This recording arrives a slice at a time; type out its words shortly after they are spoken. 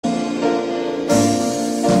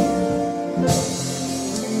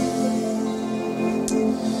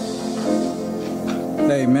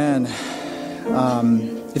Amen.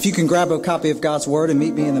 If you can grab a copy of God's Word and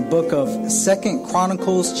meet me in the book of 2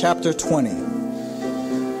 Chronicles chapter 20.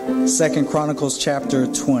 2 Chronicles chapter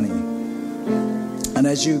 20. And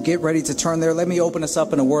as you get ready to turn there, let me open us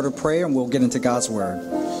up in a word of prayer and we'll get into God's Word.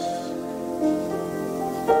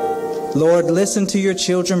 Lord, listen to your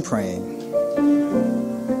children praying.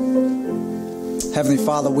 Heavenly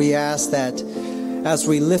Father, we ask that as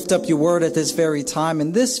we lift up your word at this very time,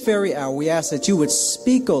 in this very hour, we ask that you would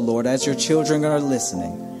speak, O Lord, as your children are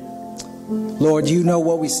listening. Lord, you know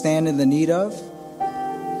what we stand in the need of.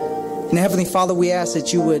 And Heavenly Father, we ask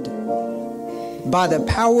that you would, by the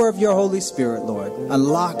power of your Holy Spirit, Lord,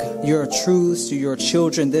 unlock your truths to your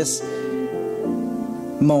children this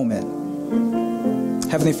moment.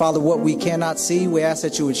 Heavenly Father, what we cannot see, we ask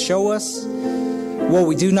that you would show us. What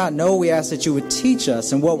we do not know, we ask that you would teach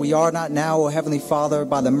us. And what we are not now, O Heavenly Father,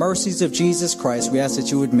 by the mercies of Jesus Christ, we ask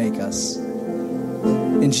that you would make us.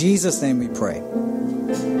 In Jesus' name we pray.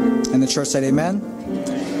 And the church said amen.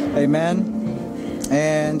 Amen.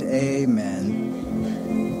 And amen.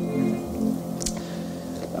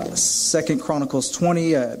 2 Chronicles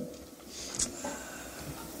 20, a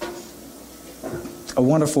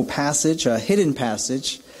wonderful passage, a hidden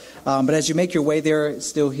passage. But as you make your way there,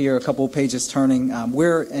 still here, a couple of pages turning,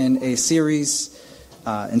 we're in a series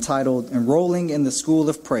entitled Enrolling in the School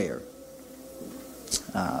of Prayer,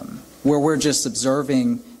 where we're just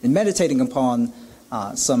observing and meditating upon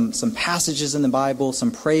some passages in the Bible,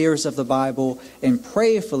 some prayers of the Bible, and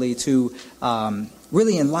prayerfully to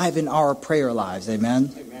really enliven our prayer lives.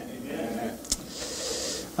 Amen? Amen.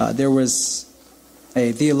 There was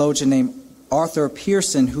a theologian named Arthur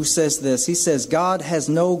Pearson, who says this. He says, God has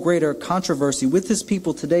no greater controversy with his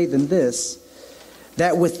people today than this,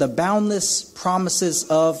 that with the boundless promises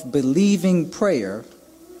of believing prayer,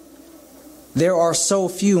 there are so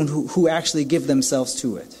few who actually give themselves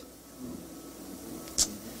to it.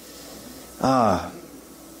 But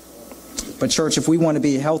church, if we want to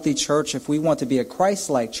be a healthy church, if we want to be a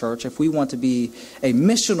Christ-like church, if we want to be a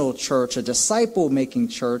missional church, a disciple-making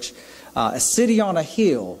church, a city on a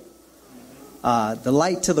hill, the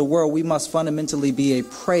light to the world, we must fundamentally be a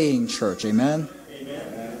praying church. Amen?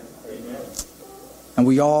 Amen. And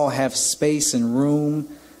we all have space and room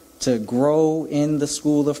to grow in the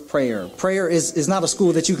school of prayer. Prayer is not a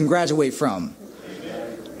school that you can graduate from.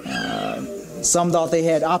 Some thought they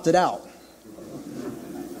had opted out.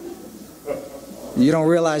 You don't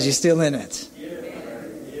realize you're still in it.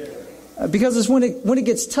 Because it's when it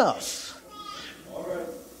gets tough.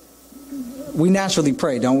 We naturally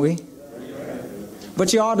pray, don't we?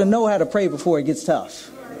 But you ought to know how to pray before it gets tough.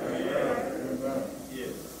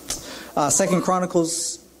 2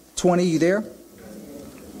 Chronicles 20, you there?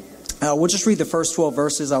 We'll just read the first 12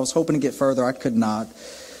 verses. I was hoping to get further. I could not.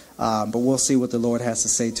 But we'll see what the Lord has to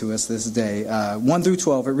say to us this day. 1 through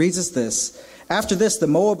 12, it reads as this. After this, the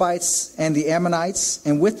Moabites and the Ammonites,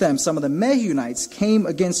 and with them some of the Meunites, came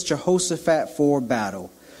against Jehoshaphat for battle.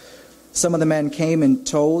 Some of the men came and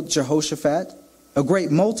told Jehoshaphat, a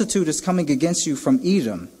great multitude is coming against you from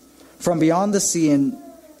Edom, from beyond the sea, and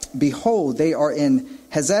behold, they are in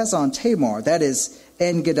Hazazon Tamar, that is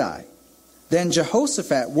En-Gedi. Then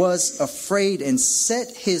Jehoshaphat was afraid and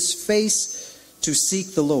set his face to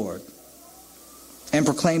seek the Lord, and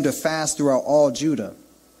proclaimed a fast throughout all Judah.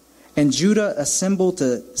 And Judah assembled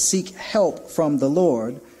to seek help from the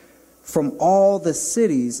Lord. From all the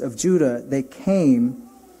cities of Judah they came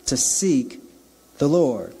to seek the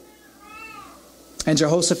Lord. And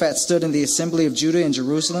Jehoshaphat stood in the assembly of Judah in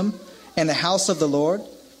Jerusalem and the house of the Lord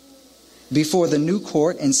before the new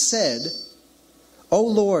court and said, O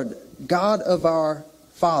Lord, God of our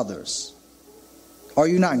fathers, are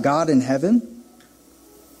you not God in heaven?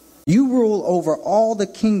 You rule over all the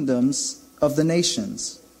kingdoms of the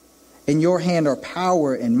nations. In your hand are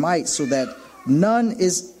power and might, so that none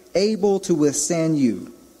is able to withstand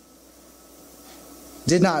you.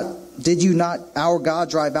 Did you not, our God,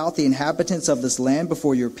 drive out the inhabitants of this land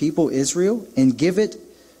before your people Israel, and give it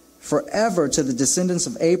forever to the descendants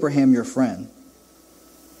of Abraham your friend?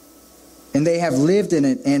 And they have lived in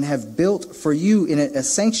it and have built for you in it a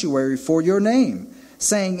sanctuary for your name,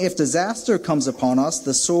 saying, if disaster comes upon us,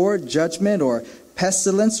 the sword, judgment, or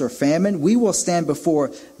pestilence or famine, we will stand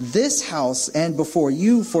before this house and before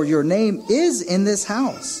you, for your name is in this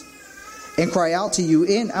house, and cry out to you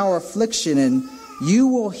in our affliction, and you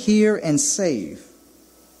will hear and save.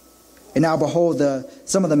 And now behold,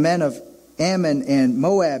 some of the men of Ammon and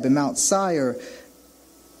Moab and Mount Seir,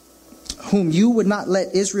 whom you would not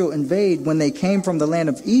let Israel invade when they came from the land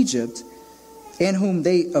of Egypt, and whom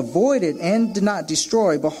they avoided and did not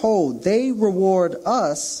destroy, behold, they reward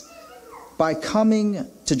us by coming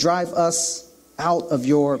to drive us out of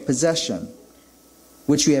your possession,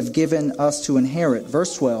 which you have given us to inherit.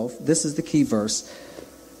 Verse 12, this is the key verse.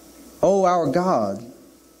 O our God,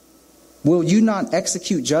 will you not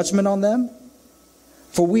execute judgment on them?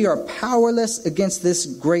 For we are powerless against this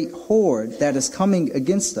great horde that is coming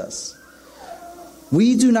against us.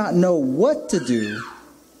 We do not know what to do,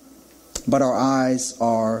 but our eyes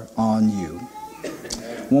are on you.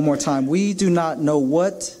 One more time. We do not know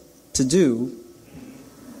what to do,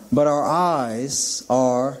 but our eyes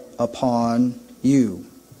are upon you.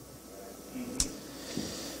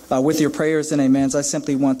 With your prayers and amens, I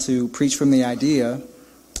simply want to preach from the idea,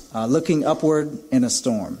 looking upward in a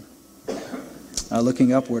storm.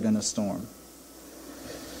 Looking upward in a storm.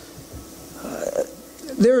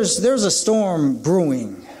 There's a storm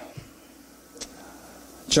brewing.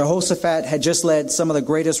 Jehoshaphat had just led some of the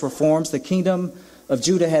greatest reforms the kingdom of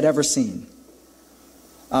Judah had ever seen.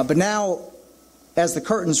 But now, as the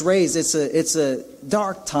curtains raise, it's a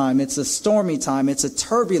dark time, it's a stormy time, it's a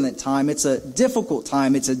turbulent time, it's a difficult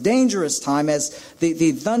time, it's a dangerous time, as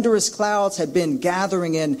the thunderous clouds had been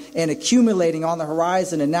gathering and accumulating on the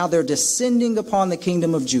horizon, and now they're descending upon the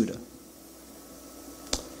kingdom of Judah.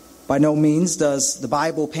 By no means does the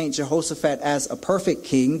Bible paint Jehoshaphat as a perfect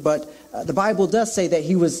king, but the Bible does say that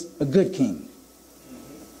he was a good king.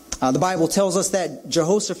 The Bible tells us that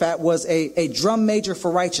Jehoshaphat was a drum major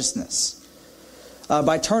for righteousness.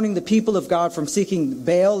 By turning the people of God from seeking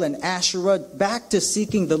Baal and Asherah back to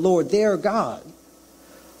seeking the Lord their God.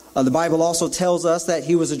 The Bible also tells us that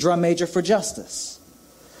he was a drum major for justice.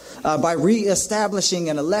 By reestablishing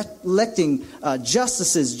and electing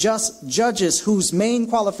judges whose main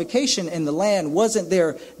qualification in the land wasn't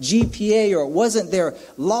their GPA or it wasn't their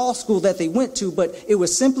law school that they went to, but it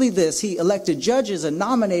was simply this. He elected judges and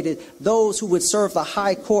nominated those who would serve the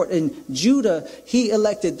high court. In Judah, he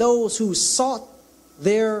elected those who sought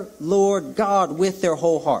their Lord God with their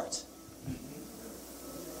whole heart.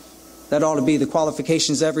 That ought to be the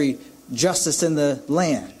qualifications of every justice in the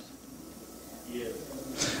land.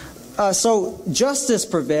 So justice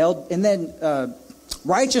prevailed, and then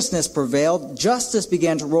righteousness prevailed. Justice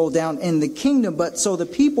began to roll down in the kingdom. But so the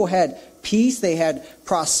people had peace, they had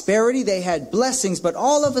prosperity, they had blessings, but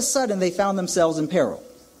all of a sudden they found themselves in peril.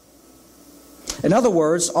 In other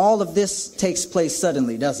words, all of this takes place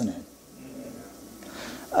suddenly, doesn't it?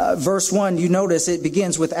 Verse 1, you notice it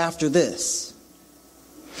begins with after this.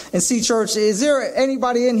 And see, church, is there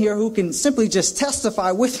anybody in here who can simply just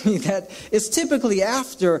testify with me that it's typically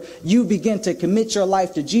after you begin to commit your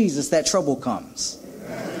life to Jesus that trouble comes?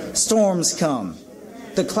 Storms come.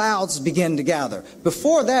 The clouds begin to gather.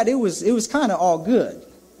 Before that, it was kind of all good.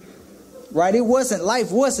 Right?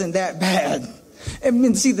 Life wasn't that bad. I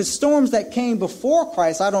mean, see, the storms that came before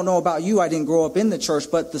Christ, I don't know about you, I didn't grow up in the church,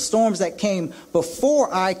 but the storms that came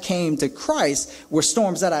before I came to Christ were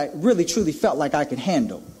storms that I really, truly felt like I could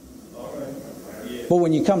handle. But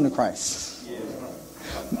when you come to Christ,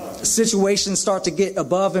 situations start to get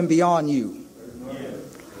above and beyond you.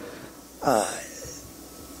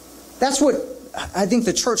 That's what I think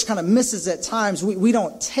the church kind of misses at times. We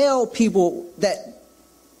don't tell people that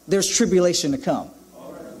there's tribulation to come.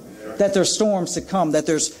 That there's storms to come, that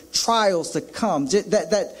there's trials to come,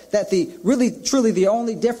 that the really, truly the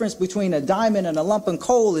only difference between a diamond and a lump of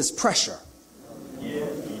coal is pressure.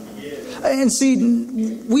 And see,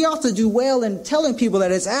 we ought to do well in telling people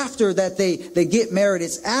that it's after that they get married,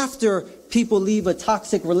 it's after people leave a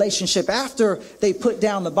toxic relationship, after they put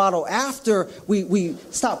down the bottle, after we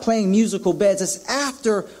stop playing musical beds, it's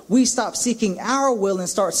after we stop seeking our will and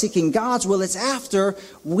start seeking God's will, it's after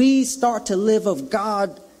we start to live of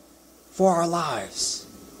God for our lives.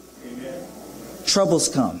 Amen. Troubles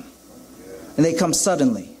come. And they come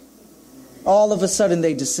suddenly. All of a sudden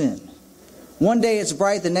they descend. One day it's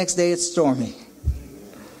bright, the next day it's stormy.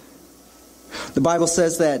 The Bible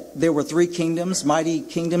says that there were 3 kingdoms, mighty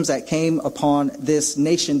kingdoms that came upon this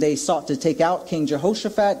nation. They sought to take out King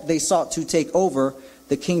Jehoshaphat. They sought to take over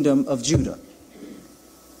the kingdom of Judah.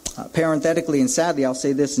 Parenthetically and sadly, I'll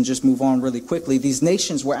say this and just move on really quickly. These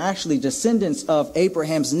nations were actually descendants of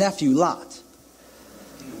Abraham's nephew, Lot.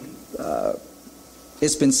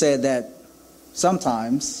 It's been said that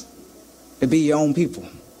sometimes it be your own people.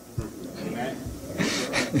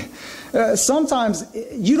 Sometimes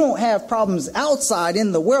you don't have problems outside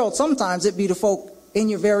in the world. Sometimes it be the folk in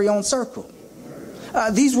your very own circle.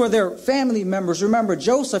 These were their family members. Remember,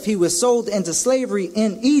 Joseph, he was sold into slavery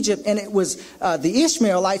in Egypt, and it was the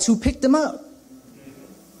Ishmaelites who picked him up.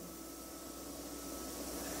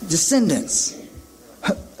 Descendants,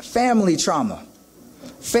 family trauma,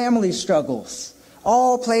 family struggles,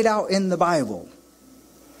 all played out in the Bible.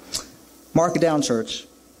 Mark it down, church.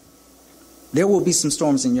 There will be some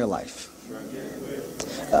storms in your life.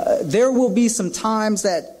 There will be some times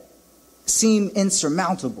that seem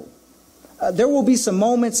insurmountable. There will be some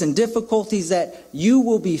moments and difficulties that you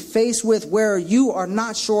will be faced with where you are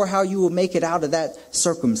not sure how you will make it out of that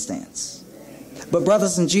circumstance. But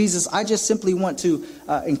brothers in Jesus, I just simply want to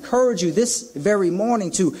encourage you this very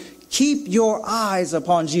morning to keep your eyes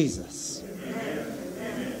upon Jesus.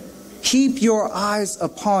 Keep your eyes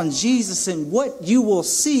upon Jesus, and what you will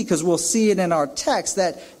see, because we'll see it in our text,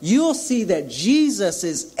 that you'll see that Jesus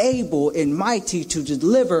is able and mighty to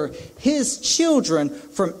deliver his children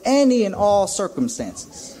from any and all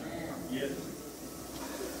circumstances.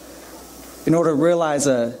 In order to realize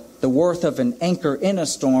the worth of an anchor in a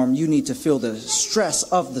storm, you need to feel the stress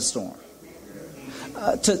of the storm.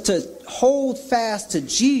 To hold fast to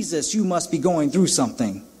Jesus, you must be going through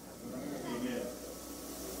something.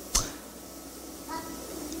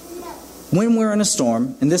 When we're in a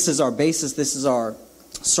storm, and this is our basis, this is our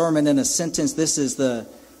sermon in a sentence, this is the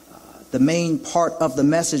main part of the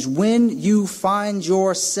message. When you find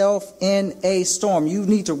yourself in a storm, you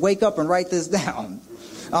need to wake up and write this down.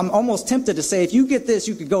 I'm almost tempted to say, if you get this,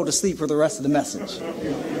 you could go to sleep for the rest of the message.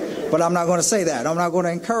 But I'm not going to say that. I'm not going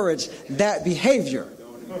to encourage that behavior.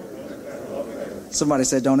 Somebody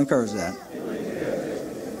said, don't encourage that.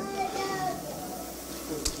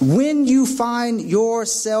 When you find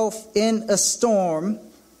yourself in a storm,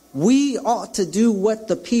 we ought to do what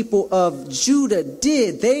the people of Judah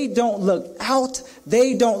did. They don't look out.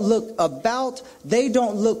 They don't look about. They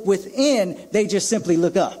don't look within. They just simply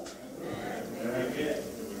look up.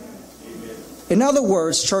 In other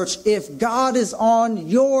words, church, if God is on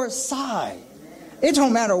your side, it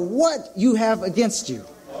don't matter what you have against you.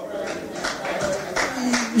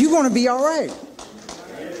 You're going to be all right.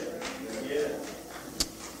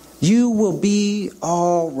 You will be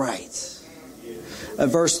all right.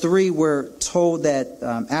 Verse 3, we're told that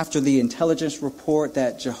after the intelligence report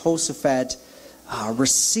that Jehoshaphat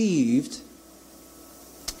received,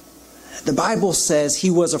 the Bible says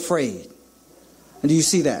he was afraid. And do you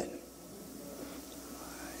see that?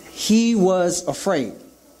 He was afraid.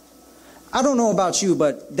 I don't know about you,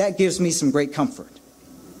 but that gives me some great comfort.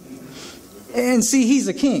 And see, he's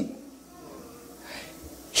a king.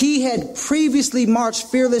 He had previously marched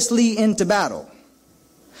fearlessly into battle.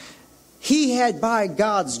 He had, by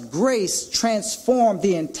God's grace, transformed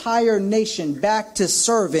the entire nation back to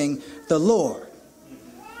serving the Lord.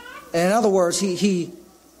 And in other words, he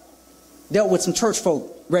dealt with some church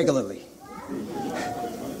folk regularly.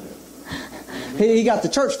 He got the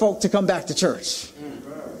church folk to come back to church.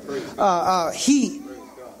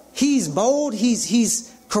 He's bold,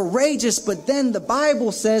 he's courageous, but then the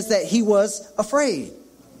Bible says that he was afraid.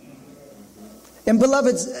 And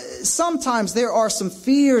beloved, sometimes there are some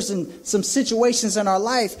fears and some situations in our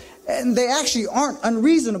life, and they actually aren't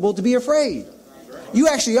unreasonable to be afraid. You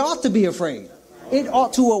actually ought to be afraid. It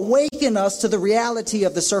ought to awaken us to the reality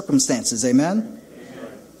of the circumstances. Amen?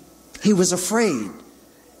 He was afraid.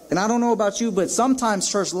 And I don't know about you, but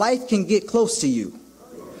sometimes, church, life can get close to you.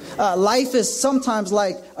 Life is sometimes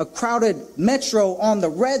like a crowded metro on the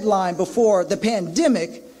red line before the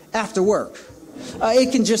pandemic after work.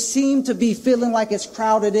 It can just seem to be feeling like it's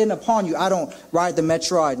crowded in upon you. I don't ride the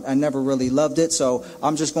metro. I never really loved it, so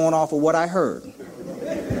I'm just going off of what I heard.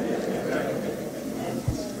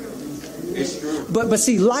 It's true. But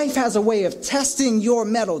see, life has a way of testing your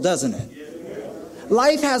mettle, doesn't it?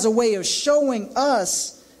 Life has a way of showing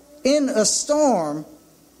us in a storm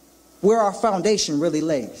where our foundation really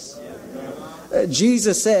lays.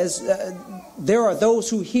 Jesus says there are those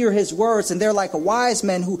who hear his words, and they're like a wise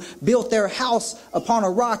man who built their house upon a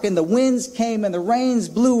rock, and the winds came and the rains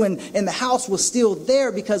blew, and the house was still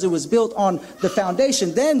there because it was built on the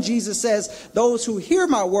foundation. Then Jesus says, those who hear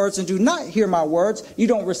my words and do not hear my words, you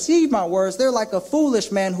don't receive my words, they're like a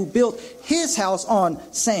foolish man who built his house on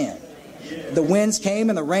sand. The winds came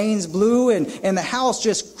and the rains blew, and the house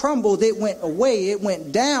just crumbled. It went away. It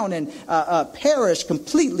went down and perished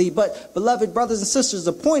completely. But beloved brothers and sisters,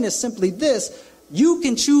 the point is simply this. You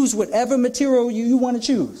can choose whatever material you want to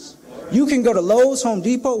choose. You can go to Lowe's, Home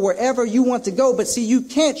Depot, wherever you want to go. But see, you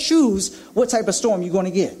can't choose what type of storm you're going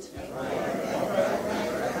to get.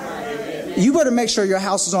 You better make sure your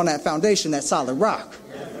house is on that foundation, that solid rock.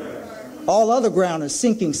 All other ground is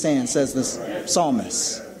sinking sand, says the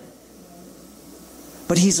psalmist.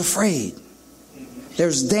 But he's afraid.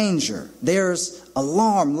 There's danger. There's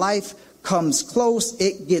alarm. Life comes close.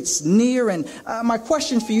 It gets near. And my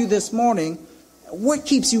question for you this morning, what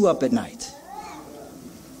keeps you up at night?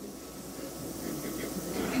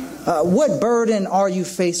 What burden are you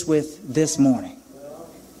faced with this morning?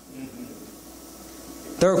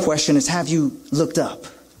 Third question is, have you looked up?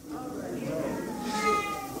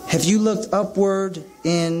 Have you looked upward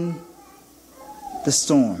in the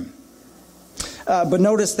storm? But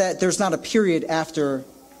notice that there's not a period after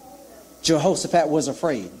Jehoshaphat was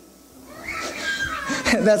afraid.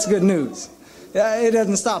 That's good news. It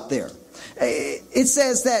doesn't stop there. It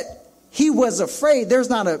says that he was afraid.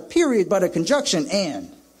 There's not a period, but a conjunction,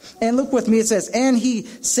 and. And look with me, it says, and he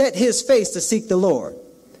set his face to seek the Lord.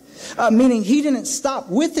 Meaning he didn't stop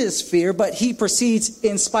with his fear, but he proceeds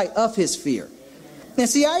in spite of his fear. And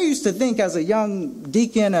see, I used to think as a young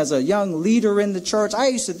deacon, as a young leader in the church, I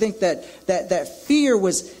used to think that fear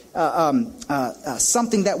was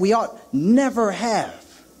something that we ought never have.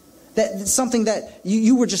 That something that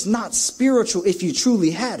you were just not spiritual if you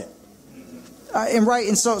truly had it.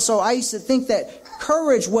 And so I used to think that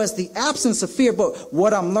courage was the absence of fear. But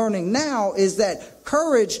what I'm learning now is that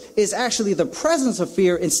courage is actually the presence of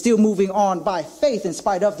fear and still moving on by faith in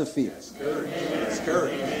spite of the fear. That's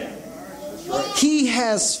courage. He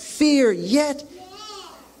has fear, yet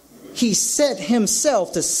he set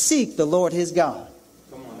himself to seek the Lord his God.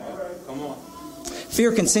 Come on.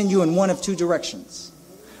 Fear can send you in one of two directions.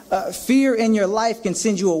 Fear in your life can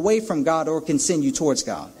send you away from God or can send you towards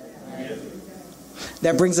God.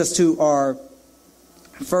 That brings us to our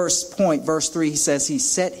first point, verse 3. He says he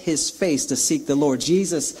set his face to seek the Lord.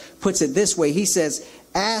 Jesus puts it this way. He says,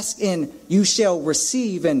 ask and you shall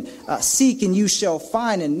receive, and seek and you shall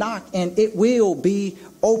find, and knock and it will be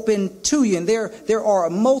open to you. And there are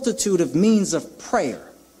a multitude of means of prayer.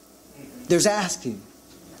 There's asking,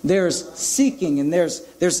 there's seeking, and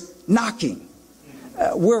there's knocking.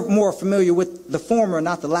 We're more familiar with the former,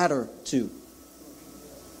 not the latter two.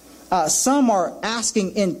 Some are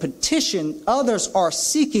asking in petition, others are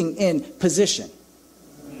seeking in position.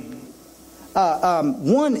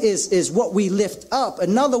 One is what we lift up.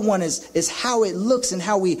 Another one is how it looks and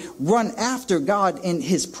how we run after God in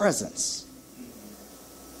his presence.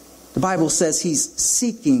 The Bible says he's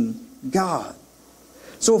seeking God.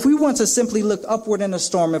 So if we want to simply look upward in a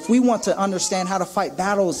storm, if we want to understand how to fight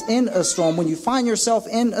battles in a storm, when you find yourself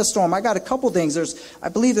in a storm, I got a couple things. I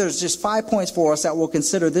believe there's just 5 points for us that we'll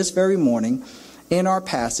consider this very morning in our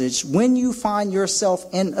passage. When you find yourself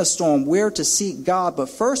in a storm, where to seek God. But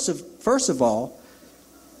first of all,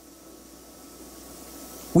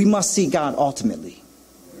 we must seek God ultimately.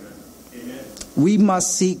 Amen. We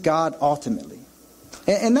must seek God ultimately.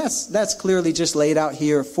 And that's clearly just laid out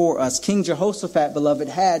here for us. King Jehoshaphat, beloved,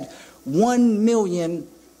 had 1 million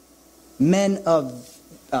men of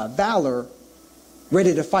valor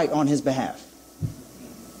ready to fight on his behalf.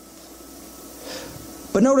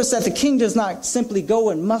 But notice that the king does not simply go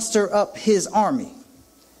and muster up his army.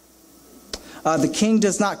 The king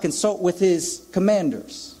does not consult with his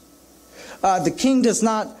commanders. The king does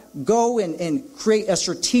not go and create a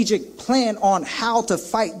strategic plan on how to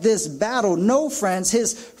fight this battle. No, friends,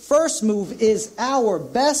 his first move is our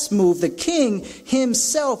best move. The king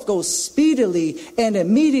himself goes speedily and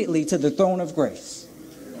immediately to the throne of grace.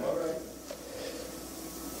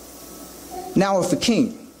 Now, if a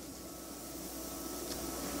king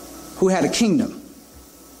who had a kingdom,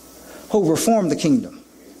 who reformed the kingdom,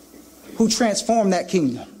 who transformed that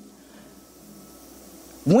kingdom,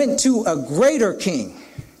 went to a greater king,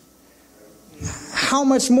 how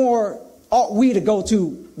much more ought we to go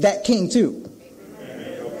to that king too?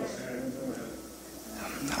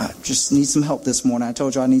 I just need some help this morning. I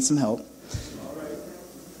told you I need some help.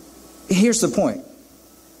 Here's the point.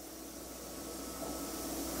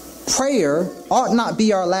 Prayer ought not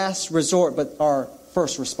be our last resort, but our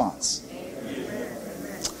first response.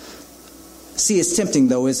 See, it's tempting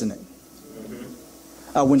though, isn't it?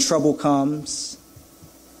 When trouble comes,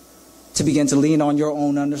 to begin to lean on your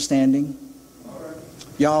own understanding.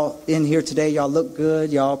 Y'all in here today, y'all look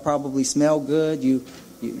good. Y'all probably smell good. You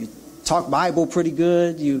talk Bible pretty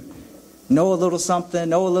good. You know a little something,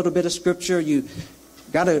 know a little bit of scripture. You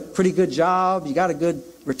got a pretty good job. You got a good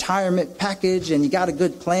retirement package, and you got a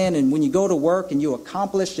good plan. And when you go to work and you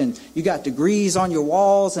accomplished, and you got degrees on your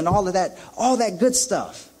walls and all that good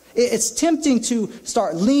stuff. It's tempting to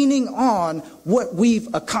start leaning on what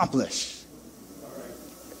we've accomplished.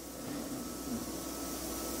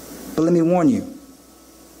 But let me warn you.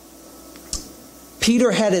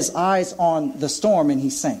 Peter had his eyes on the storm and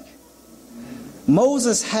he sank.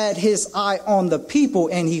 Moses had his eye on the people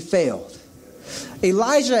and he failed.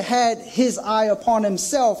 Elijah had his eye upon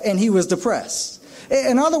himself and he was depressed.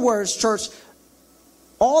 In other words, church,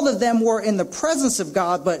 all of them were in the presence of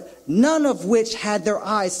God, but none of which had their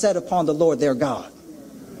eyes set upon the Lord their God.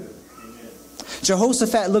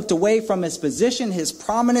 Jehoshaphat looked away from his position, his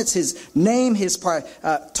prominence, his name, his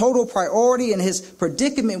total priority, and his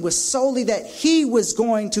predicament was solely that he was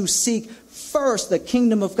going to seek first the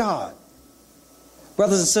kingdom of God.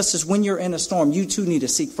 Brothers and sisters, when you're in a storm, you too need to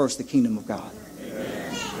seek first the kingdom of God.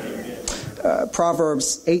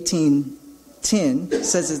 Proverbs 18:10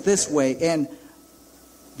 says it this way, and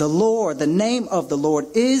the Lord, the name of the Lord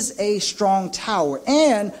is a strong tower,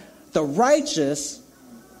 and the righteous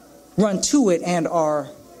run to it and are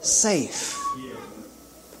safe.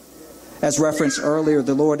 As referenced earlier,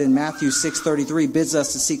 the Lord in Matthew 6:33 bids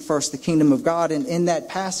us to seek first the kingdom of God. And in that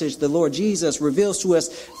passage, the Lord Jesus reveals to us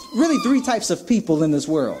really three types of people in this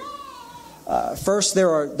world. First, there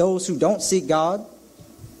are those who don't seek God.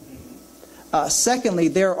 Secondly,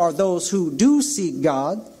 there are those who do seek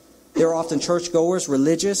God. They're often churchgoers,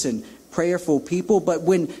 religious, and prayerful people. But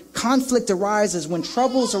when conflict arises, when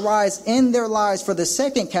troubles arise in their lives, for the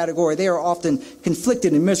second category, they are often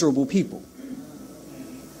conflicted and miserable people.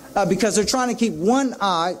 Because they're trying to keep one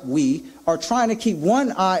eye, we are trying to keep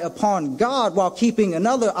one eye upon God while keeping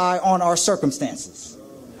another eye on our circumstances,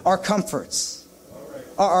 our comforts,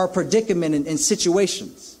 our predicament and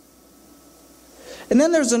situations. And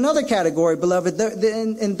then there's another category, beloved.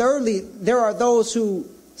 And thirdly, there are those who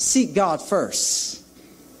seek God first.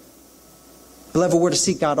 Beloved, we're to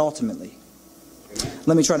seek God ultimately.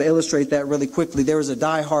 Let me try to illustrate that really quickly. There was a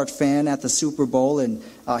diehard fan at the Super Bowl, and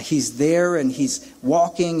he's there and he's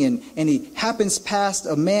walking, and he happens past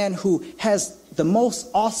a man who has the most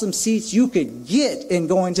awesome seats you could get in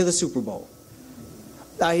going to the Super Bowl.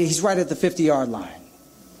 He's right at the 50-yard line.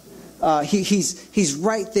 He's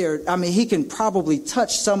right there. I mean, he can probably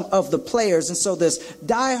touch some of the players. And so this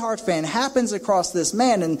diehard fan happens across this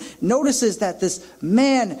man and notices that this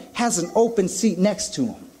man has an open seat next to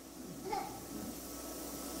him.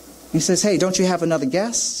 He says, "Hey, don't you have another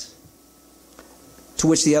guest?" To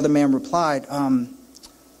which the other man replied,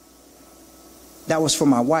 "That was for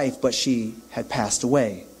my wife, but she had passed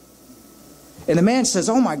away." And the man says,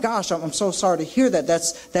 "Oh my gosh, I'm so sorry to hear that.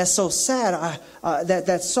 That's so sad.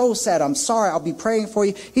 That's so sad. I'm sorry. I'll be praying for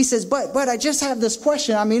you." He says, but I just have this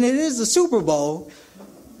question. I mean, it is the Super Bowl.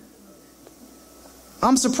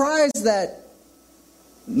 I'm surprised that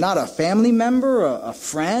not a family member, a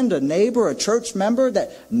friend, a neighbor, a church member,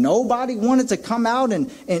 that nobody wanted to come out and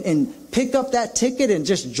pick up that ticket and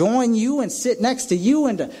just join you and sit next to you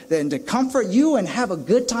and to comfort you and have a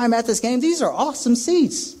good time at this game. These are awesome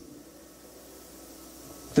seats.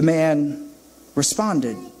 The man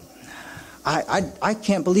responded, I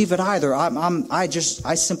can't believe it either.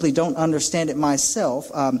 I simply don't understand it myself.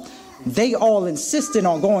 They all insisted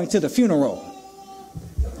on going to the funeral.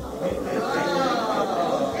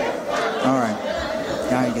 All right.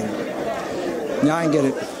 Now I get it. Now I get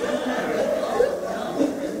it.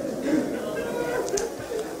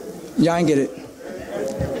 Yeah, I get it.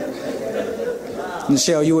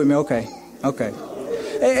 Michelle, you with me? Okay.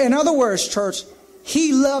 In other words, church,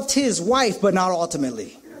 he loved his wife, but not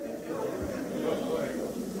ultimately.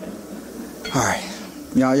 All right.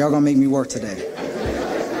 Y'all gonna make me work today.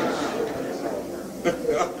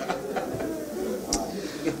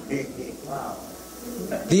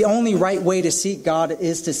 The only right way to seek God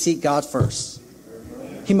is to seek God first.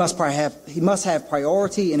 He must have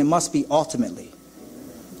priority, and it must be ultimately.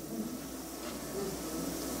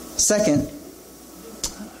 Second,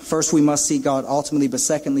 first we must seek God ultimately, but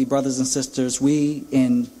secondly, brothers and sisters, we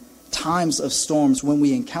in times of storms, when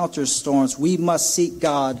we encounter storms, we must seek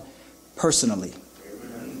God personally.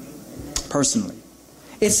 Personally.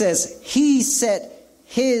 It says, he set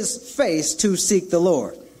his face to seek the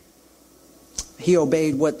Lord. He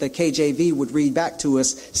obeyed what the KJV would read back to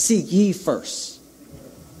us, seek ye first.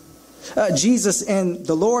 Jesus in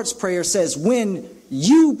the Lord's Prayer says, when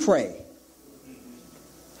you pray,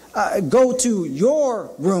 go to your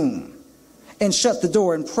room and shut the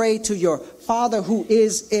door and pray to your Father who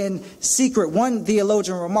is in secret. One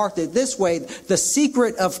theologian remarked it this way: the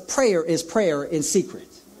secret of prayer is prayer in secret.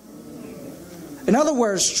 In other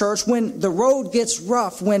words, church, when the road gets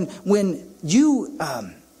rough, when you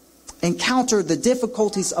encounter the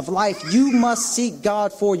difficulties of life, you must seek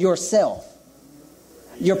God for yourself.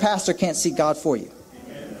 Your pastor can't seek God for you.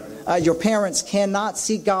 Your parents cannot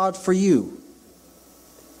seek God for you.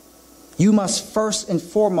 You must first and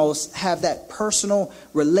foremost have that personal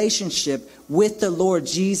relationship with the Lord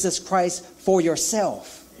Jesus Christ for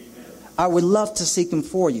yourself. I would love to seek him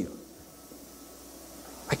for you.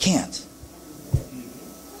 I can't.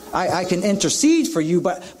 I can intercede for you,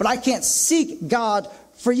 but I can't seek God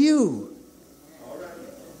for you.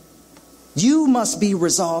 You must be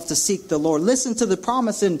resolved to seek the Lord. Listen to the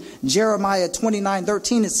promise in Jeremiah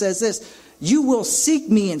 29:13. It says this: you will seek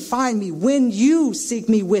me and find me when you seek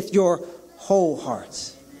me with your whole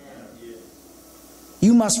heart.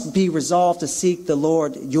 You must be resolved to seek the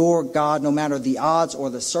Lord your God, no matter the odds or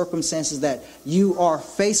the circumstances that you are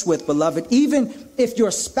faced with, beloved. Even if your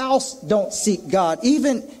spouse don't seek God,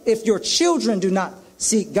 even if your children do not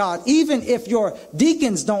seek God, even if your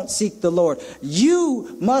deacons don't seek the Lord,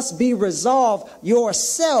 you must be resolved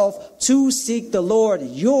yourself to seek the Lord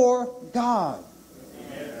your God.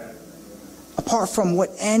 Amen. Apart from what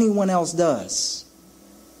anyone else does.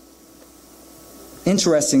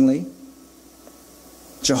 Interestingly,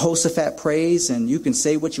 Jehoshaphat prays, and you can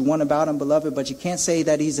say what you want about him, beloved, but you can't say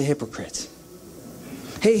that he's a hypocrite.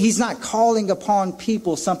 He's not calling upon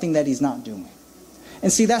people something that he's not doing.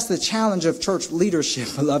 And see, that's the challenge of church leadership,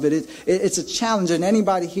 beloved. It's a challenge, and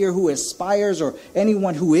anybody here who aspires, or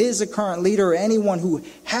anyone who is a current leader, or anyone who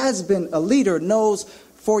has been a leader knows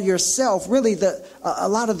for yourself, really, a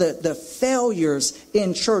lot of the failures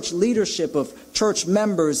in church leadership of church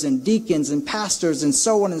members and deacons and pastors and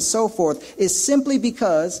so on and so forth is simply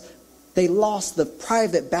because they lost the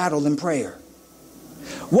private battle in prayer.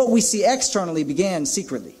 What we see externally began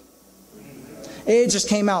secretly. It just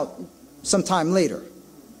came out sometime later.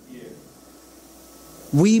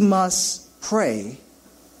 We must pray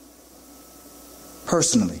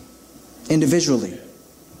personally, individually.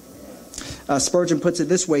 Spurgeon puts it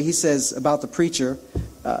this way. He says about the preacher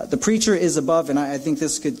is above, and I think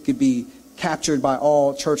this could be captured by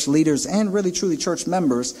all church leaders and really truly church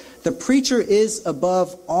members. The preacher is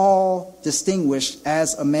above all distinguished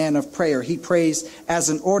as a man of prayer. He prays as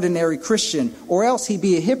an ordinary Christian, or else he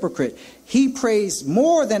be a hypocrite. He prays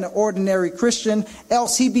more than an ordinary Christian,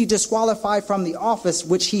 else he be disqualified from the office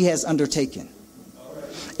which he has undertaken.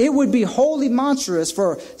 It would be wholly monstrous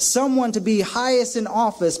for someone to be highest in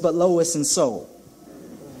office but lowest in soul.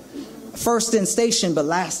 First in station but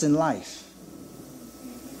last in life.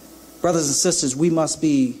 Brothers and sisters, we must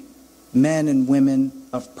be men and women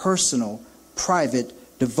of personal, private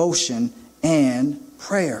devotion and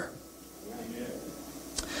prayer.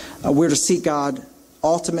 We're to seek God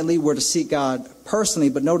ultimately. We're to seek God personally.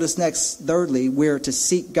 But notice next, thirdly, we're to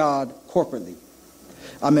seek God corporately.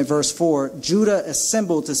 I'm in verse 4. Judah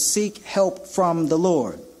assembled to seek help from the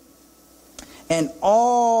Lord. And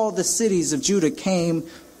all the cities of Judah came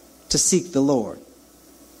to seek the Lord.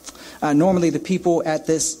 Normally the people at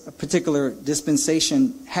this particular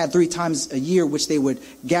dispensation had 3 times a year which they would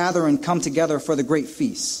gather and come together for the great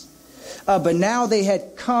feast. But now they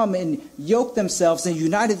had come and yoked themselves and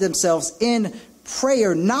united themselves in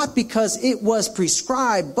prayer, not because it was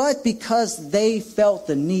prescribed, but because they felt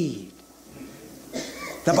the need.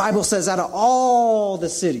 The Bible says out of all the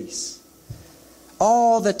cities,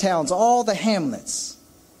 all the towns, all the hamlets.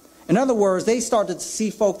 In other words, they started to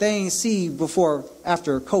see folk they ain't see before,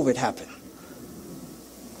 after COVID happened.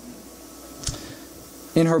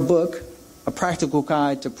 In her book, A Practical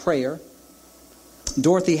Guide to Prayer,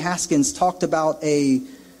 Dorothy Haskins talked about a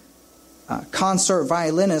concert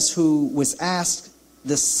violinist who was asked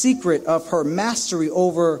the secret of her mastery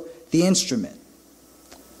over the instrument.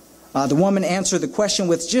 The woman answered the question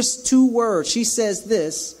with just 2 words. She says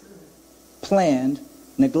this: planned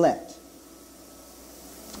neglect.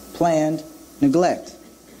 Planned neglect.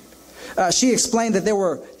 She explained that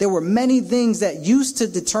there were many things that used to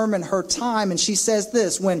determine her time, and she says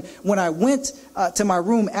this: when I went to my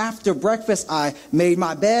room after breakfast, I made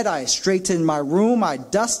my bed, I straightened my room, I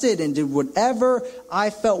dusted and did whatever I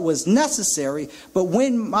felt was necessary. But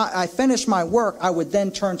when I finished my work, I would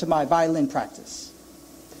then turn to my violin practice.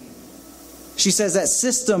 She says that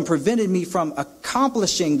system prevented me from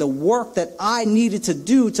accomplishing the work that I needed to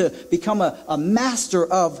do to become a master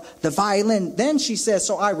of the violin. Then she says,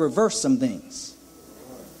 so I reversed some things.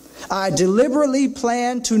 I deliberately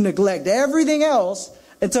planned to neglect everything else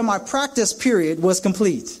until my practice period was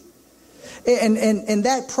complete. And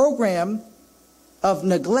that program of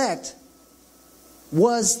neglect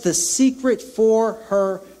was the secret for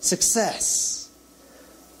her success.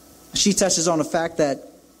 She touches on the fact that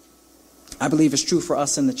I believe it's true for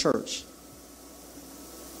us in the church.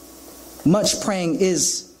 Much praying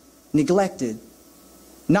is neglected,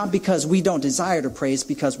 not because we don't desire to pray, it's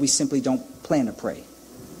because we simply don't plan to pray.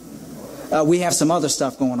 We have some other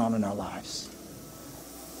stuff going on in our lives.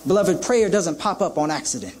 Beloved, prayer doesn't pop up on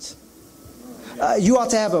accident. You ought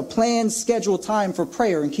to have a planned, scheduled time for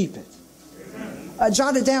prayer and keep it.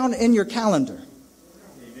 Jot it down in your calendar.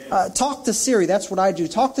 Talk to Siri. That's what I do.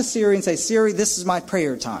 Talk to Siri and say, Siri, this is my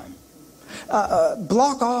prayer time.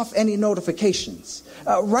 Block off any notifications.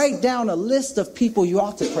 Write down a list of people you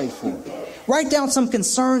ought to pray for. Write down some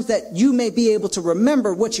concerns that you may be able to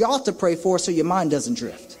remember what you ought to pray for so your mind doesn't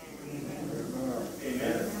drift.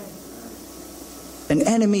 an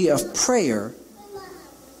enemy of prayer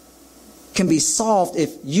can be solved if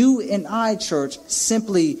you and I, church,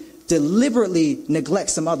 simply deliberately neglect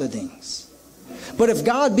some other things. But if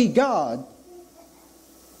God be God,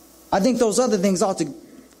 I think those other things ought to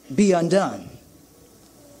be undone.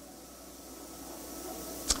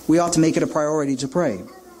 We ought to make it a priority to pray.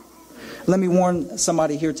 Let me warn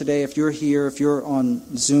somebody here today, if you're here, if you're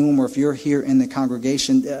on Zoom, or if you're here in the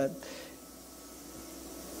congregation,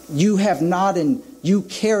 you have not and you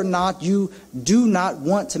care not, you do not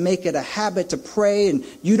want to make it a habit to pray, and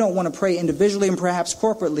you don't want to pray individually and perhaps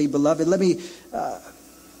corporately, beloved. Let me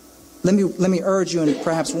urge you and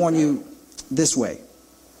perhaps warn you this way.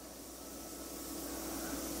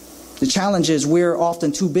 The challenge is we're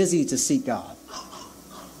often too busy to seek God.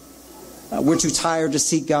 We're too tired to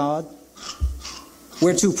seek God.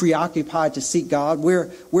 We're too preoccupied to seek God.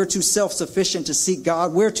 We're too self-sufficient to seek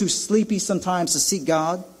God. We're too sleepy sometimes to seek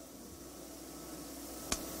God.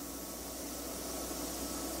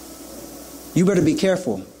 You better be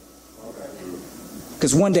careful,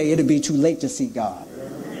 because one day it'll be too late to seek God.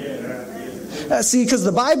 See, because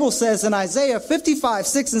the Bible says in Isaiah 55,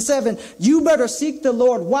 6 and 7, you better seek the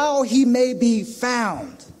Lord while he may be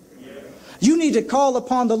found. You need to call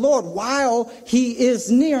upon the Lord while he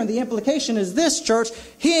is near. And the implication is this, church: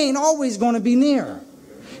 he ain't always going to be near.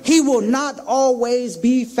 He will not always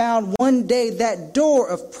be found. One day that door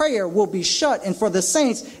of prayer will be shut. And for the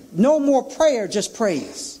saints, no more prayer, just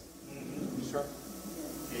praise.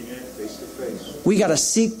 We got to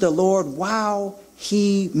seek the Lord while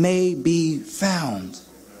he may be found.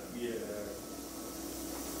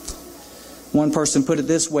 One person put it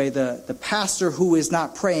this way: the pastor who is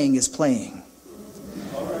not praying is playing.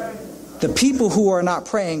 The people who are not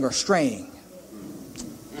praying are straying.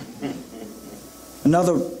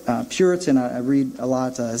 Another Puritan I read a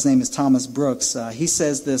lot, his name is Thomas Brooks. He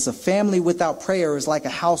says this: a family without prayer is like a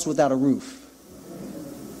house without a roof.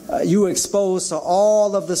 You are exposed to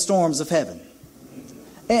all of the storms of heaven.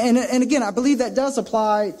 And again, I believe that does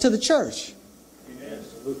apply to the church.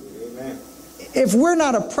 Amen. If we're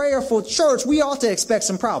not a prayerful church, we ought to expect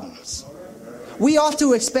some problems. We ought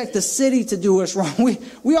to expect the city to do us wrong.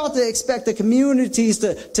 We ought to expect the communities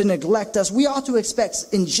to neglect us. We ought to expect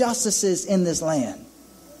injustices in this land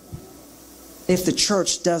if the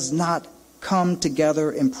church does not come together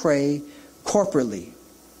and pray corporately.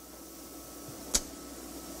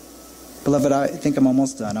 Beloved, I think I'm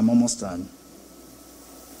almost done.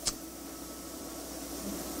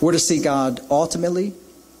 We're to seek God ultimately,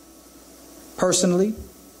 personally,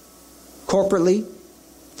 corporately.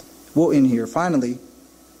 We'll end here. Finally,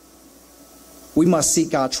 we must seek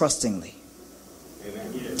God trustingly.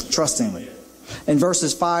 Amen. Trustingly. In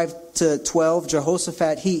verses 5 to 12,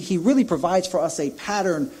 Jehoshaphat, he really provides for us a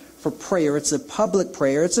pattern for prayer. It's a public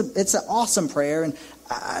prayer. It's an awesome prayer, and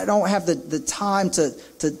I don't have the time to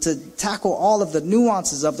tackle all of the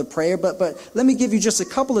nuances of the prayer, but let me give you just a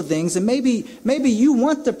couple of things. And maybe you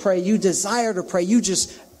want to pray, you desire to pray, you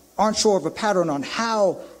just aren't sure of a pattern on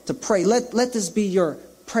how to pray. Let this be your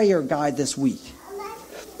prayer guide this week.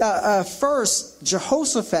 First,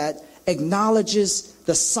 Jehoshaphat acknowledges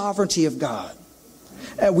the sovereignty of God.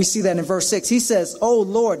 We see that in verse 6. He says, "O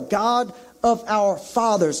Lord, God of our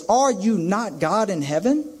fathers, are you not God in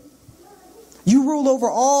heaven? You rule over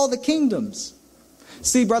all the kingdoms."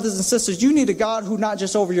 See, brothers and sisters, you need a God who not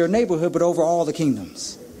just over your neighborhood, but over all the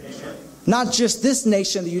kingdoms. Amen. Not just this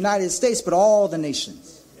nation, the United States, but all the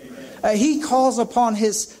nations. He calls upon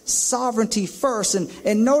his sovereignty first.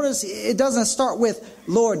 And notice it doesn't start with,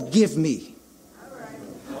 "Lord, give me."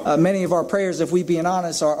 Many of our prayers, if we being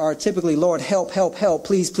honest, are typically, "Lord, help, help, help,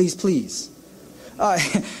 please, please, please."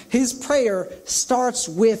 His prayer starts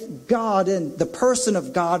with God and the person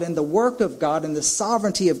of God and the work of God and the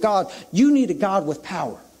sovereignty of God. You need a God with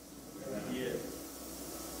power.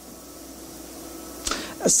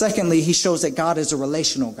 Secondly, he shows that God is a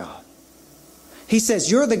relational God. He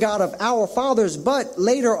says, "You're the God of our fathers," but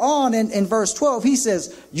later on in verse 12, he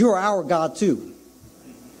says, "You're our God too."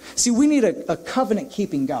 See, we need a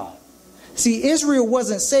covenant-keeping God. See, Israel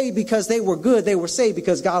wasn't saved because they were good. They were saved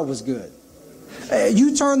because God was good.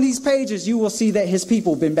 You turn these pages, you will see that his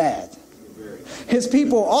people have been bad. His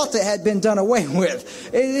people ought to have been done away with.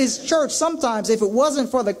 His church, sometimes, if it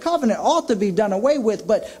wasn't for the covenant, ought to be done away with.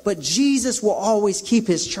 But Jesus will always keep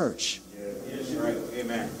his church. Yes, right.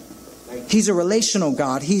 Amen. He's a relational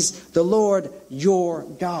God. He's the Lord your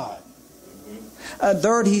God.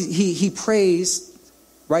 Third, he prays,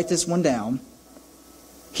 write this one down,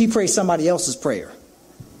 he prays somebody else's prayer.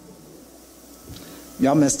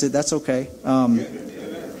 Y'all missed it. That's okay.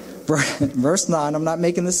 Verse 9, I'm not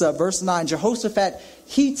making this up. Verse 9, Jehoshaphat,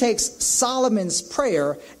 he takes Solomon's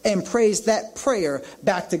prayer and prays that prayer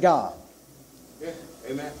back to God. Yeah.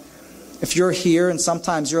 Amen. If you're here and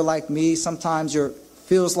sometimes you're like me, sometimes you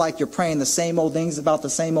feels like you're praying the same old things about the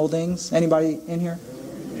same old things. Anybody in here?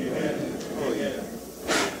 Amen. Oh, yeah.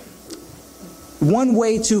 One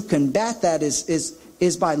way to combat that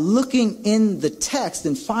is by looking in the text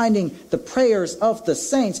and finding the prayers of the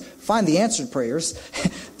saints. Find the answered prayers.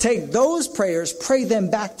 Take those prayers, pray them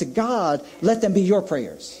back to God. Let them be your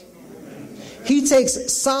prayers. He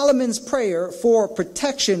takes Solomon's prayer for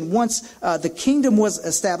protection once the kingdom was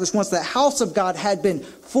established, once the house of God had been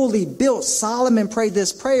fully built. Solomon prayed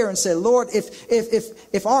this prayer and said, Lord,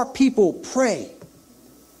 if our people pray,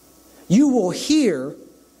 you will hear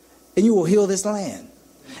and you will heal this land.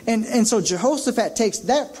 And so Jehoshaphat takes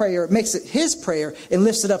that prayer, makes it his prayer, and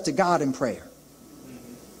lifts it up to God in prayer.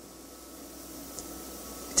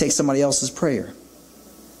 Takes somebody else's prayer.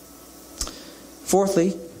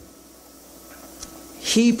 Fourthly,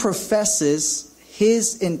 he professes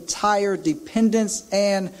his entire dependence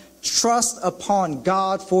and trust upon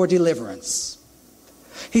God for deliverance.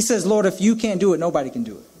 He says, Lord, if you can't do it, nobody can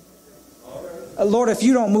do it. Lord, if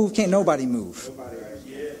you don't move, can't nobody move.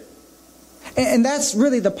 And that's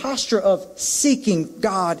really the posture of seeking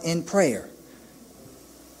God in prayer.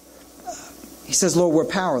 He says, Lord, we're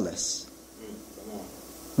powerless.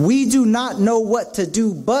 We do not know what to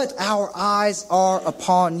do, but our eyes are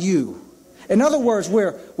upon you. In other words,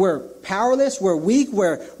 we're powerless, we're weak,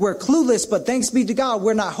 we're clueless, but thanks be to God,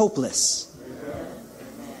 we're not hopeless.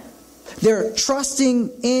 They're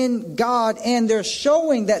trusting in God, and they're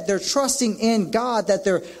showing that they're trusting in God, that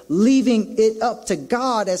they're leaving it up to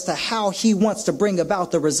God as to how He wants to bring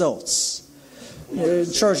about the results.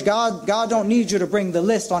 Church, God don't need you to bring the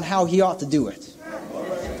list on how He ought to do it.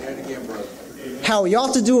 How He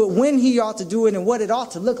ought to do it, when He ought to do it, and what it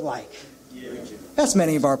ought to look like. That's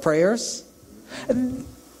many of our prayers.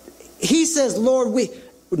 He says, Lord,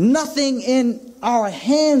 nothing in our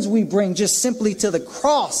hands we bring, just simply to the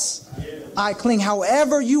cross I cling.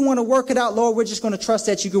 However you want to work it out, Lord, we're just going to trust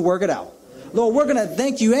that you can work it out. Lord, we're going to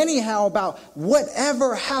thank you anyhow about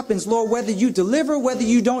whatever happens, Lord, whether you deliver, whether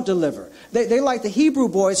you don't deliver. They like the Hebrew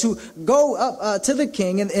boys who go up to the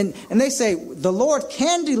king and they say, the Lord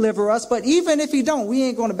can deliver us, but even if He don't, we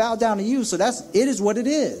ain't going to bow down to you. So it is what it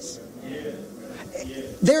is.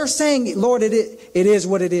 They're saying, Lord, it is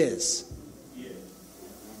what it is.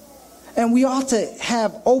 And we ought to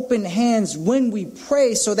have open hands when we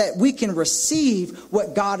pray so that we can receive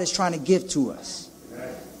what God is trying to give to us.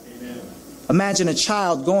 Amen. Imagine a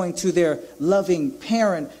child going to their loving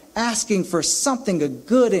parent asking for something, a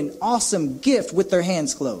good and awesome gift, with their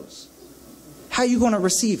hands closed. How are you going to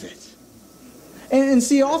receive it? And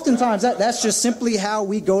see, oftentimes that's just simply how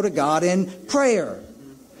we go to God in prayer.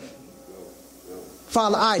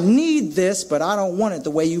 Father, I need this, but I don't want it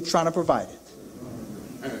the way you're trying to provide it.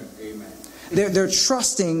 They're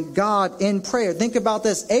trusting God in prayer. Think about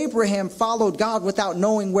this. Abraham followed God without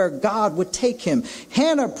knowing where God would take him.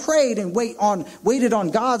 Hannah prayed and waited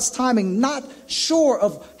on God's timing, not sure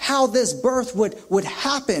of how this birth would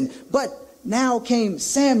happen. But now came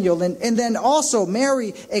Samuel, and then also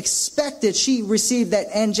Mary expected. She received that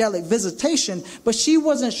angelic visitation, but she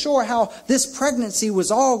wasn't sure how this pregnancy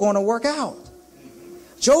was all going to work out.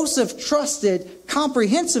 Joseph trusted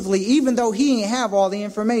comprehensively, even though he didn't have all the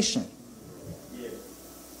information.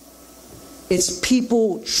 It's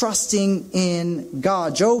people trusting in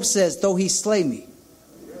God. Job says, though he slay me,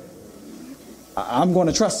 I'm going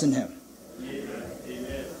to trust in him.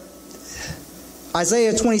 Amen.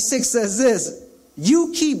 Isaiah 26 says this,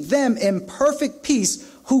 you keep them in perfect peace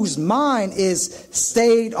whose mind is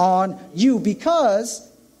stayed on you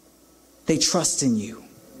because they trust in you.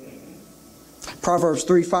 Proverbs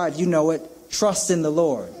 3:5, you know it. Trust in the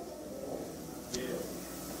Lord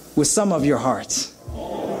with some of your heart.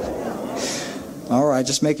 All right,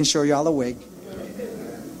 just making sure y'all awake.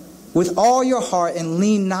 With all your heart, and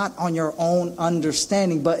lean not on your own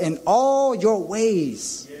understanding, but in all your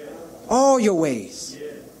ways,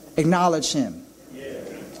 acknowledge Him.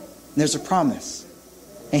 There's a promise.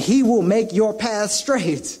 And He will make your path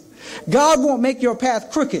straight. God won't make your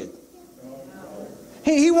path crooked.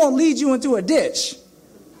 He won't lead you into a ditch.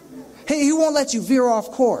 He won't let you veer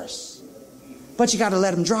off course. But you got to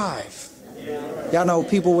let Him drive. Y'all know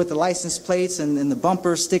people with the license plates and the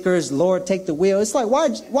bumper stickers, Lord, take the wheel. It's like,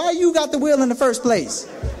 why you got the wheel in the first place?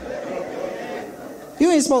 You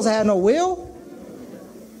ain't supposed to have no wheel.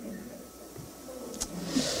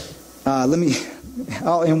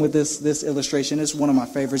 I'll end with this illustration. It's one of my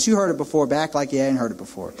favorites. You heard it before, but act like you hadn't heard it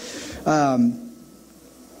before.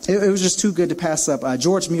 It was just too good to pass up.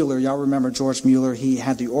 George Mueller, y'all remember George Mueller? He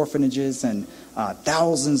had the orphanages, and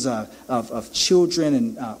thousands of children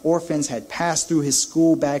and orphans had passed through his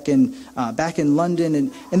school back in London.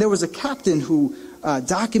 And there was a captain who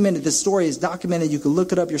documented this story. Is documented. You can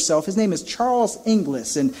look it up yourself. His name is Charles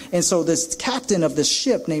Inglis. And so this captain of the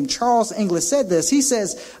ship named Charles Inglis said this. He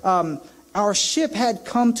says, our ship had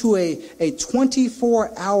come to a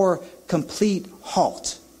 24-hour complete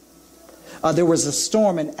halt. There was a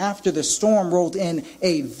storm, and after the storm rolled in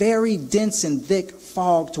a very dense and thick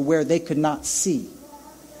fog to where they could not see.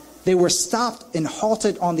 They were stopped and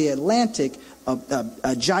halted on the Atlantic,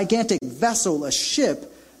 a gigantic vessel, a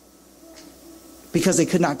ship, because they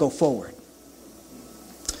could not go forward.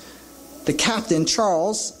 The captain,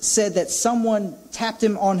 Charles, said that someone tapped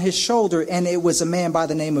him on his shoulder, and it was a man by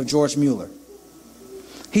the name of George Mueller.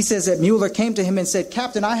 He says that Mueller came to him and said,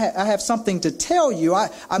 Captain, I have something to tell you.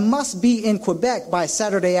 I must be in Quebec by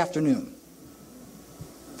Saturday afternoon.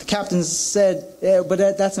 The captain said, but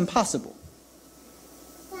that's impossible.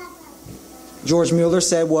 George Mueller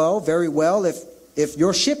said, well, very well. If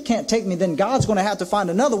your ship can't take me, then God's going to have to find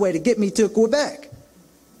another way to get me to Quebec.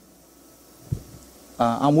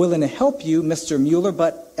 I'm willing to help you, Mr. Mueller,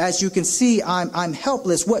 but as you can see, I'm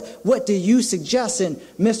helpless. What do you suggest? And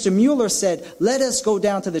Mr. Mueller said, let us go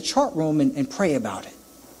down to the chart room and pray about it.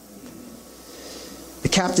 The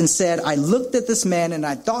captain said, I looked at this man and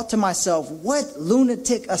I thought to myself, what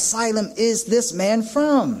lunatic asylum is this man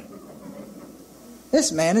from?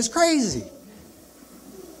 This man is crazy.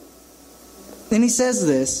 Then he says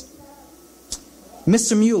this,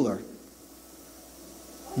 Mr. Mueller,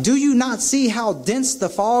 do you not see how dense the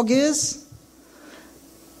fog is?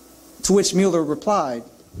 To which Mueller replied,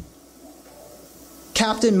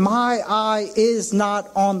 Captain, my eye is not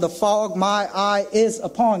on the fog. My eye is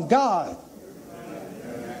upon God.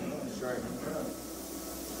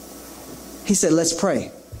 He said, let's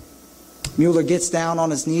pray. Mueller gets down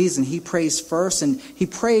on his knees and he prays first. And he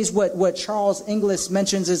prays what Charles Inglis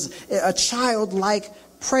mentions is a childlike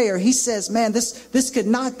prayer. He says, man, this could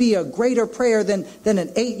not be a greater prayer than an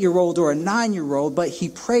 8-year-old or a 9-year-old. But he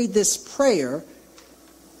prayed this prayer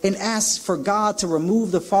and asked for God to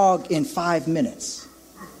remove the fog in 5 minutes.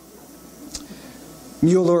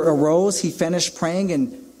 Mueller arose. He finished praying,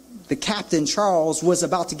 and the captain, Charles, was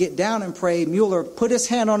about to get down and pray. Mueller put his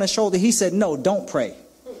hand on his shoulder. He said, no, don't pray.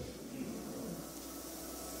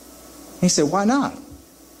 He said, why not?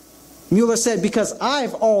 Mueller said, because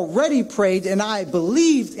I've already prayed and I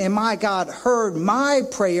believed and my God heard my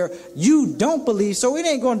prayer. You don't believe, so it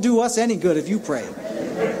ain't going to do us any good if you pray.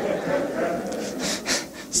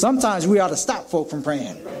 Sometimes we ought to stop folk from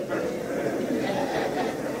praying.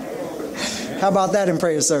 How about that in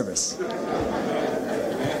prayer service?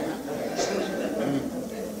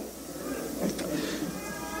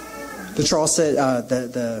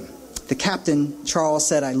 The captain, Charles,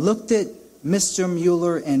 said, I looked at Mr.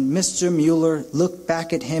 Mueller, and Mr. Mueller looked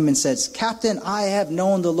back at him and says, Captain, I have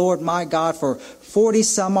known the Lord my God for 40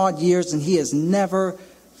 some odd years, and he has never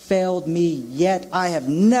failed me yet. I have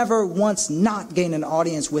never once not gained an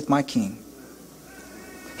audience with my king.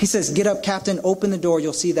 He says, get up, Captain, open the door.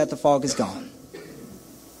 You'll see that the fog is gone.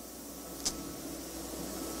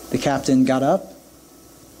 The captain got up,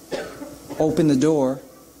 opened the door.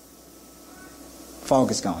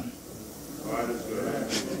 Fog is gone.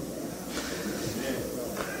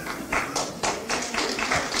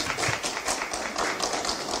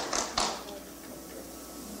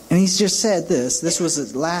 And he's just said this. This was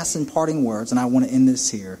his last and parting words, and I want to end this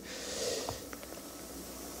here.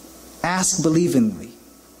 Ask believingly.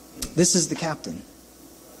 This is the captain.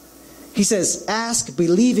 He says, ask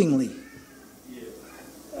believingly.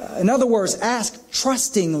 In other words, ask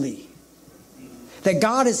trustingly. That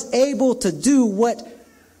God is able to do what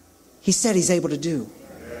he said he's able to do.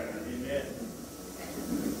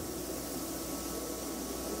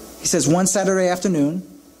 He says, one Saturday afternoon,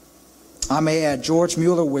 I may add, George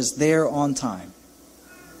Mueller was there on time.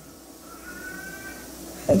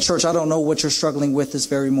 And church, I don't know what you're struggling with this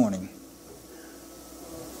very morning.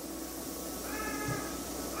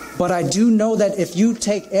 But I do know that if you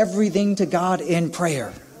take everything to God in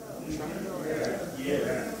prayer,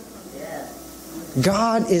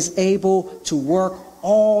 God is able to work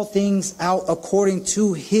all things out according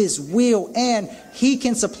to his will, and he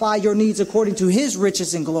can supply your needs according to his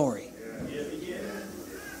riches and glory.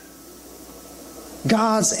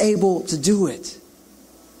 God's able to do it.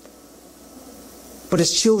 But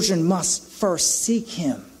his children must first seek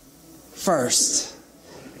him first.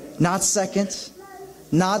 Not second,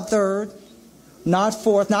 not third, not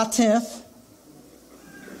fourth, not 10th.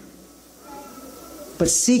 but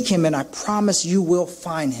seek him, and I promise you will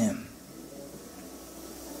find him.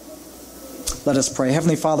 Let us pray.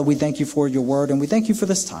 Heavenly Father, we thank you for your word, and we thank you for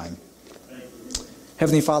this time.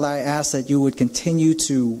 Heavenly Father, I ask that you would continue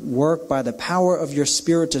to work by the power of your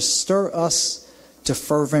Spirit to stir us to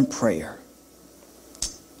fervent prayer.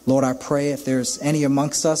 Lord, I pray if there's any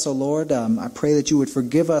amongst us, oh Lord, I pray that you would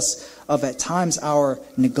forgive us of at times our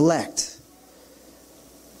neglect.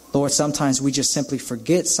 Lord, sometimes we just simply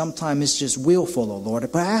forget. Sometimes it's just willful, oh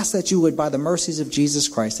Lord. But I ask that you would, by the mercies of Jesus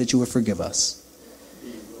Christ, that you would forgive us.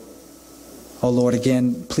 Oh Lord,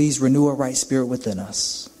 again, please renew a right spirit within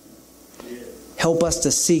us. Help us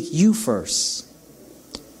to seek you first,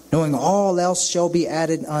 knowing all else shall be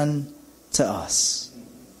added unto us.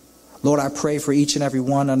 Lord, I pray for each and every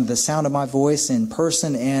one under the sound of my voice, in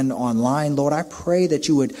person and online. Lord, I pray that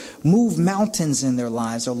you would move mountains in their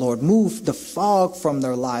lives, oh Lord. Move the fog from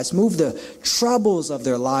their lives. Move the troubles of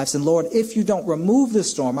their lives. And Lord, if you don't remove the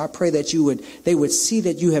storm, I pray that they would see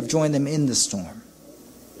that you have joined them in the storm.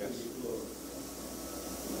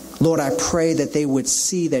 Lord, I pray that they would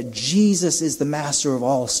see that Jesus is the master of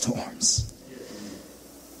all storms.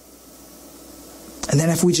 And then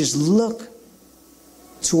if we just look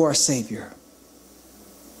to our Savior,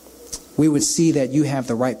 we would see that you have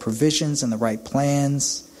the right provisions and the right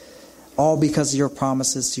plans, all because of your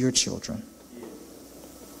promises to your children.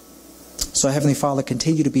 So, Heavenly Father,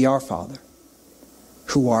 continue to be our Father,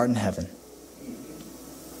 who art in heaven.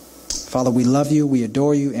 Father, we love you, we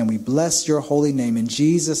adore you, and we bless your holy name. In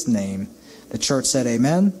Jesus' name, the church said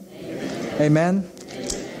amen. Amen. Amen.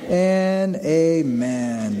 And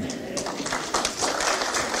amen.